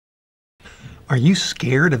Are you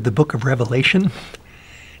scared of the book of Revelation?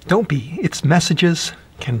 Don't be. Its messages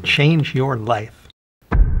can change your life.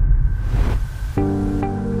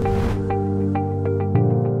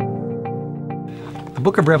 The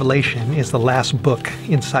book of Revelation is the last book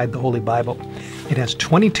inside the Holy Bible. It has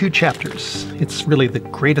 22 chapters. It's really the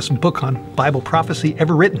greatest book on Bible prophecy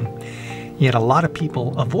ever written. Yet a lot of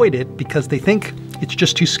people avoid it because they think it's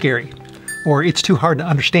just too scary, or it's too hard to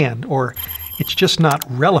understand, or it's just not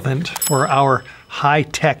relevant for our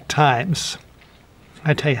high-tech times.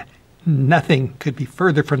 I tell you, nothing could be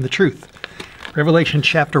further from the truth. Revelation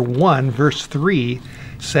chapter 1, verse 3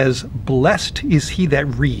 says, "Blessed is he that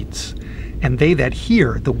reads, and they that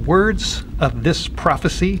hear the words of this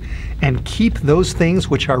prophecy, and keep those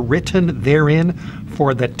things which are written therein,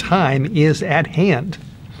 for the time is at hand."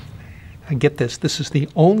 And get this, this is the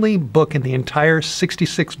only book in the entire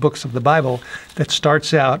 66 books of the Bible that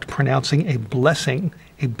starts out pronouncing a blessing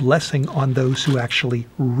on those who actually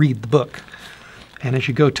read the book. And as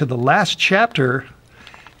you go to the last chapter,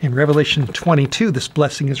 in Revelation 22, this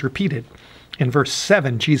blessing is repeated. In verse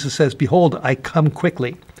 7, Jesus says, "Behold, I come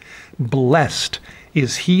quickly. Blessed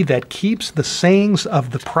is he that keeps the sayings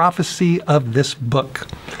of the prophecy of this book."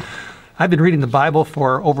 I've been reading the Bible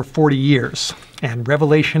for over 40 years, and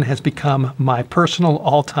Revelation has become my personal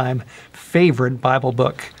all-time favorite Bible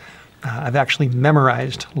book. I've actually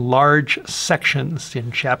memorized large sections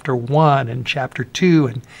in chapter 1 and chapter 2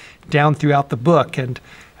 and down throughout the book, and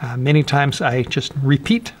many times I just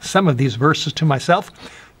repeat some of these verses to myself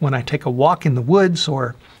when I take a walk in the woods,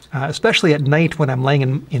 or especially at night when I'm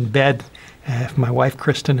laying in bed. If my wife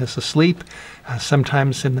Kristen is asleep,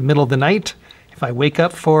 sometimes in the middle of the night, if I wake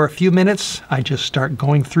up for a few minutes, I just start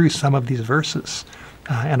going through some of these verses.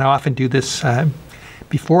 And I often do this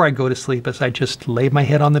before I go to sleep, as I just lay my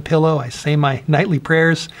head on the pillow, I say my nightly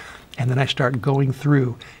prayers, and then I start going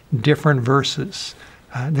through different verses.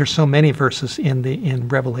 There's so many verses in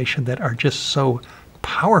Revelation that are just so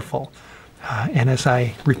powerful. And as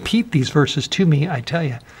I repeat these verses to me, I tell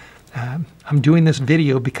you, I'm doing this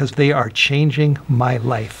video because they are changing my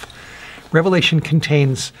life. Revelation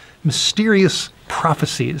contains mysterious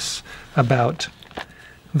prophecies about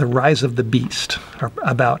the rise of the beast, or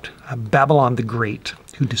about Babylon the Great,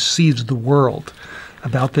 who deceives the world,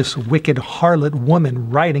 about this wicked harlot woman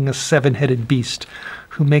riding a seven-headed beast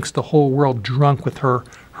who makes the whole world drunk with her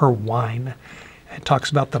wine. It talks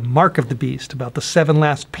about the mark of the beast, about the 7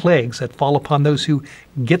 last plagues that fall upon those who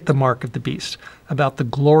get the mark of the beast, about the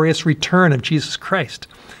glorious return of Jesus Christ,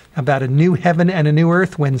 about a new heaven and a new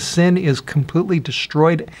earth when sin is completely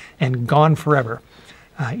destroyed and gone forever.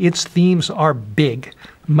 Its themes are big,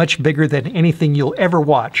 much bigger than anything you'll ever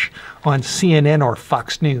watch on CNN or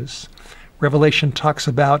Fox News. Revelation talks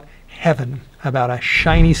about heaven, about a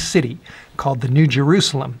shiny city called the New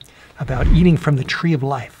Jerusalem, about eating from the tree of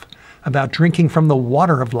life, about drinking from the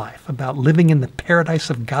water of life, about living in the paradise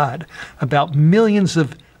of God, about millions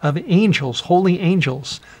of angels, holy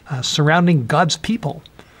angels, surrounding God's people,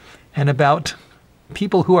 and about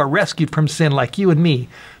people who are rescued from sin like you and me,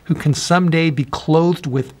 who can someday be clothed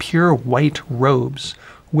with pure white robes,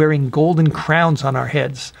 wearing golden crowns on our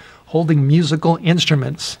heads, holding musical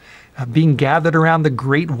instruments, being gathered around the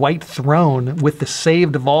great white throne with the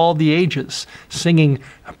saved of all the ages, singing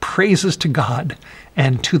praises to God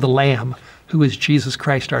and to the Lamb, who is Jesus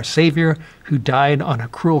Christ our Savior, who died on a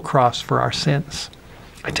cruel cross for our sins.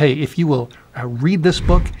 I tell you, if you will read this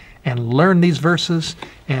book and learn these verses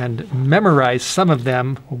and memorize some of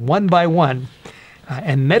them one by one,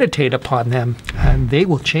 and meditate upon them, and they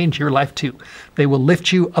will change your life too. They will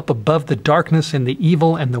lift you up above the darkness and the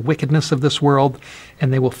evil and the wickedness of this world,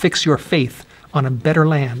 and they will fix your faith on a better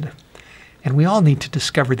land. And we all need to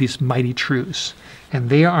discover these mighty truths. And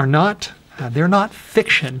they are not, they're not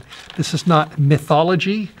fiction. This is not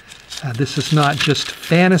mythology. This is not just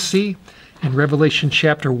fantasy. In Revelation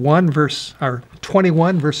chapter 21,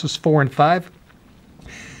 verses 4 and 5,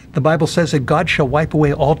 the Bible says that God shall wipe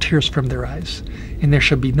away all tears from their eyes, and there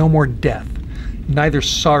shall be no more death, neither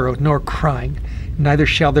sorrow nor crying, neither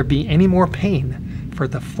shall there be any more pain, for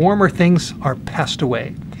the former things are passed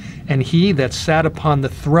away. And he that sat upon the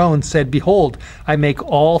throne said, Behold, I make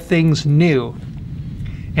all things new.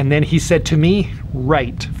 And then he said to me,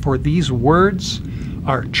 Write, for these words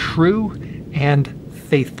are true and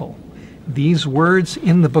faithful. These words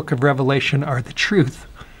in the book of Revelation are the truth.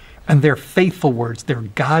 And they're faithful words. They're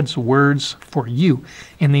God's words for you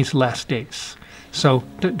in these last days. So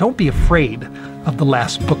don't be afraid of the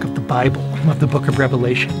last book of the Bible, of the book of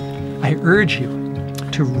Revelation. I urge you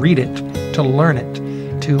to read it, to learn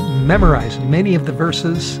it, to memorize many of the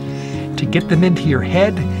verses, to get them into your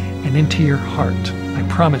head and into your heart. I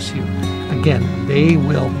promise you Again, they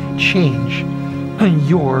will change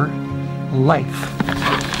your life.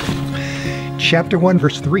 Chapter 1,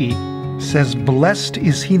 verse 3 says, "Blessed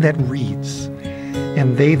is he that reads,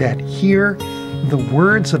 and they that hear the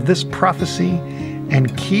words of this prophecy,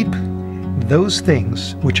 and keep those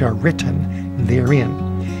things which are written therein,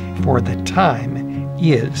 for the time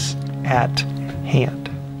is at hand."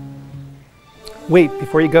 Wait,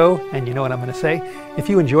 before you go, and you know what I'm going to say, if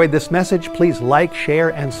you enjoyed this message, please like, share,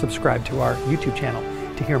 and subscribe to our YouTube channel.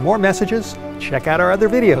 To hear more messages, check out our other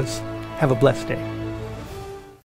videos. Have a blessed day.